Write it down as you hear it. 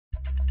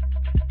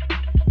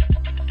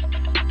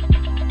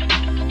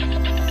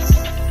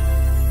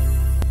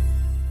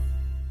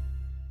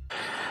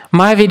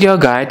My video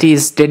guide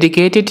is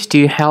dedicated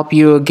to help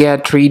you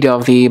get rid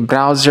of the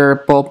browser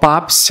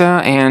pop-ups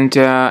and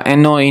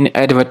annoying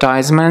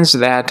advertisements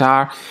that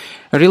are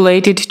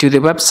related to the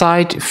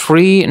website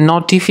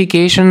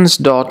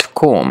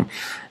freenotifications.com.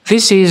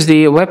 This is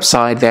the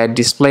website that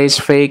displays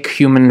fake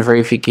human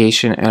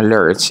verification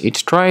alerts.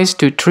 It tries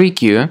to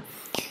trick you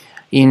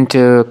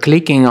into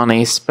clicking on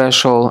a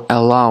special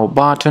Allow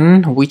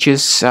button, which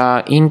is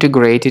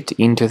integrated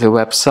into the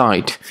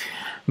website.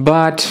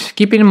 But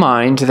keep in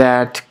mind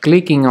that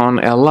clicking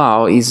on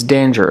Allow is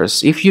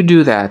dangerous. If you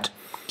do that,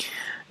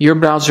 your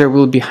browser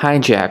will be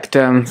hijacked.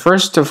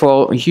 First of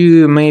all,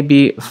 you may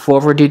be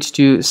forwarded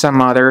to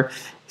some other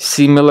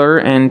similar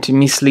and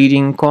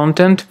misleading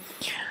content.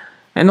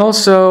 And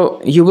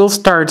also, you will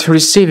start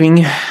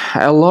receiving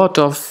a lot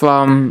of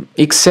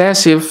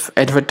excessive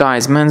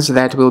advertisements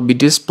that will be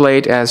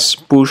displayed as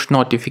push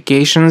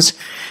notifications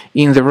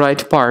in the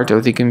right part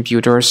of the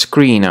computer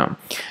screen.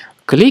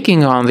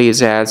 Clicking on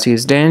these ads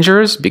is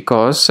dangerous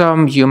because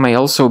you may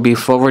also be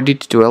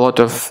forwarded to a lot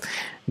of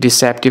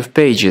deceptive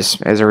pages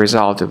as a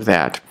result of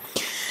that.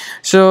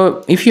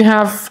 So, if you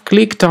have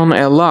clicked on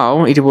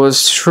Allow, it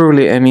was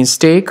surely a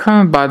mistake,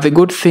 but the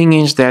good thing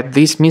is that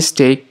this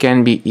mistake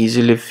can be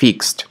easily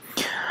fixed.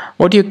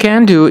 What you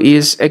can do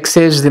is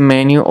access the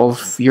menu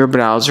of your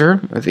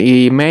browser.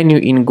 The menu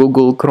in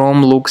Google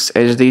Chrome looks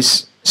as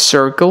this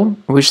circle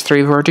with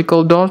 3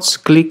 vertical dots.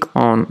 Click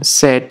on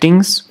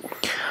Settings.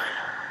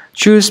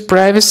 Choose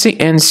Privacy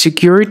and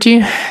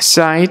Security,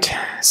 Site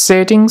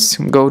Settings,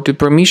 go to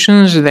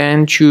Permissions,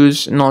 then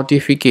choose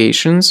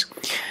Notifications.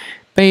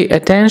 Pay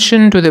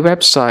attention to the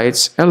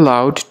websites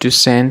allowed to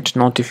send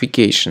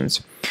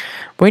notifications.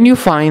 When you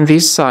find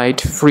this site,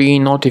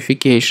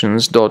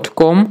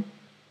 freenotifications.com,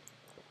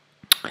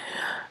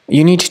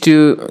 you need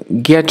to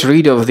get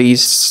rid of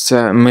this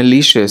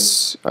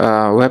malicious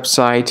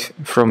website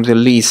from the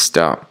list.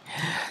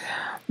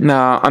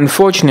 Now,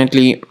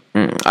 unfortunately,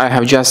 I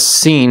have just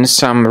seen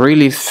some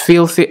really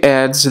filthy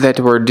ads that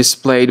were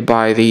displayed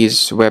by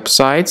these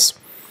websites.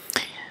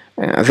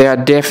 They are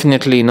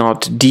definitely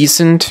not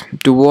decent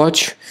to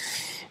watch,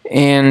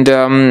 and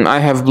I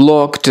have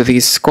blocked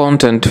this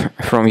content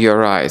from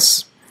your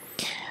eyes.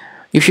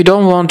 If you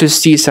don't want to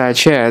see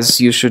such ads,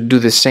 you should do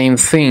the same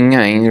thing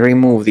and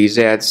remove these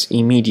ads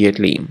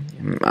immediately.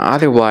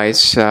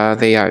 Otherwise,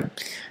 they are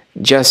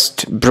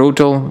just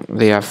brutal,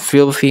 they are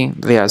filthy,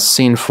 they are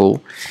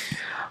sinful.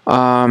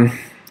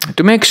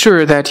 To make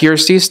sure that your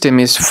system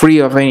is free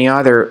of any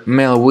other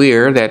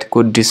malware that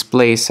could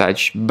display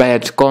such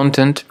bad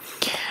content,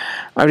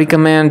 I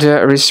recommend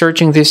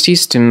researching the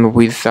system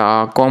with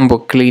Combo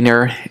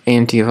Cleaner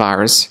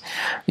Antivirus.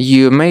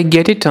 You may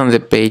get it on the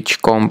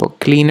page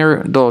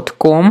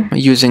combocleaner.com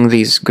using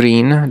this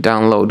green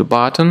download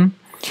button.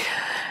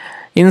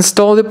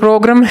 Install the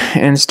program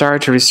and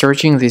start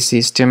researching the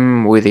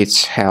system with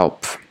its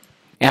help.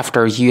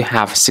 After you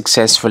have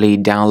successfully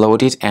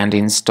downloaded and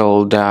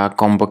installed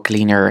Combo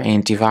Cleaner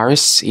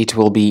Antivirus, it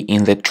will be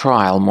in the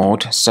trial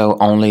mode, so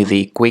only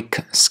the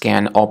quick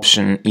scan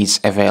option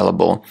is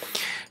available.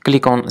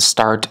 Click on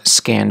Start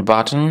Scan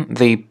button.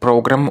 The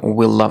program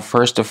will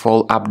first of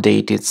all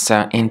update its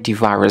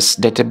antivirus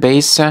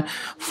database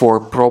for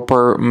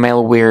proper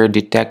malware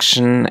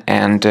detection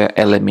and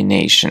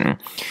elimination.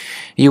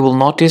 You will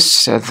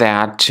notice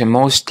that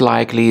most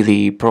likely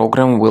the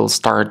program will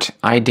start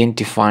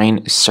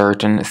identifying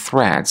certain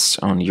threats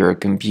on your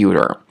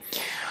computer.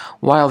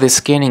 While the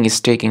scanning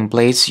is taking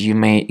place, you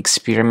may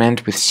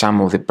experiment with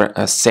some of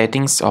the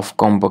settings of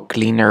Combo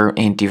Cleaner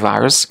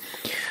Antivirus.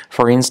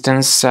 For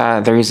instance,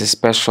 there is a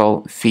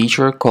special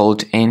feature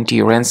called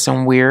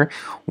Anti-Ransomware,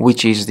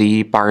 which is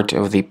the part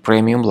of the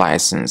premium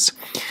license.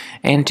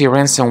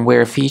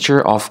 Anti-ransomware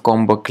feature of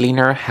Combo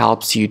Cleaner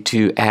helps you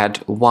to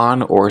add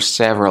one or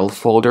several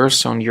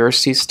folders on your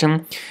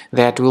system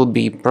that will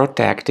be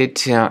protected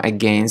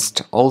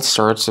against all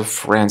sorts of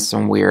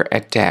ransomware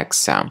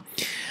attacks.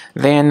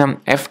 Then,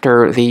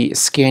 after the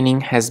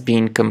scanning has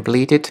been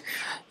completed,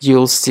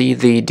 you'll see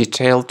the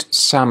detailed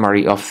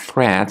summary of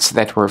threats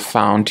that were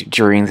found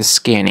during the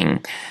scanning.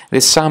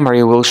 The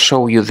summary will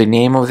show you the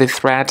name of the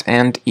threat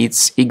and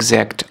its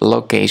exact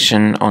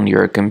location on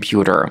your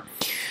computer.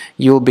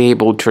 You'll be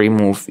able to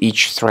remove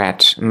each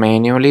threat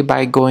manually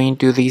by going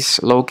to these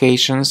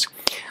locations,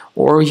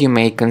 or you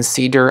may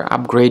consider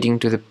upgrading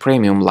to the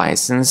premium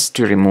license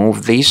to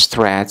remove these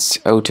threats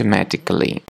automatically.